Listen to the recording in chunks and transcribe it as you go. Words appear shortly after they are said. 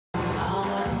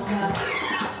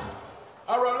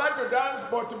leaders,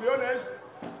 but to be honest,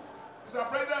 Mr.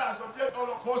 President has subjected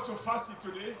all of us to fasting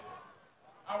today,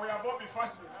 and we have all been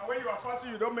fasting. And when you are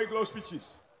fasting, you don't make long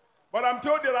speeches. But I'm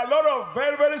told there are a lot of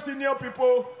very, very senior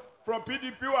people from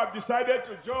PDP who have decided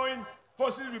to join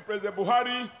forces with President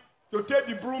Buhari to take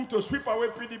the broom to sweep away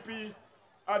PDP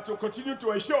and to continue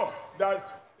to ensure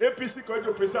that APC going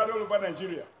to preside all over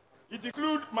Nigeria. It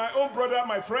includes my own brother,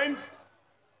 my friend,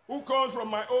 who comes from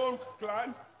my own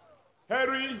clan,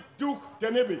 Harry Duke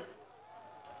Tenebe.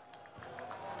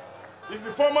 He's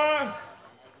the former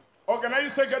organizing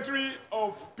secretary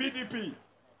of PDP.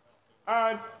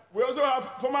 And we also have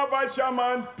former vice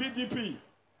chairman, PDP,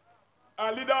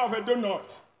 and leader of Edo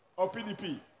North of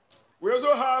PDP. We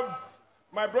also have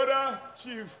my brother,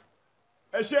 Chief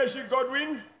Oshiomhole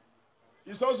Godwin.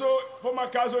 He's also former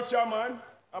council chairman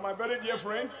and my very dear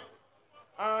friend.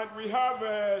 And we have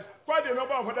quite a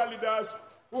number of other leaders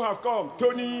who have come.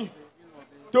 Tony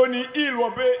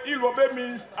Ilwobe. Ilwobe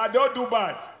means I don't do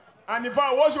bad. And in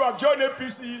fact, once you have joined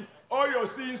APC, all your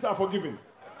sins are forgiven.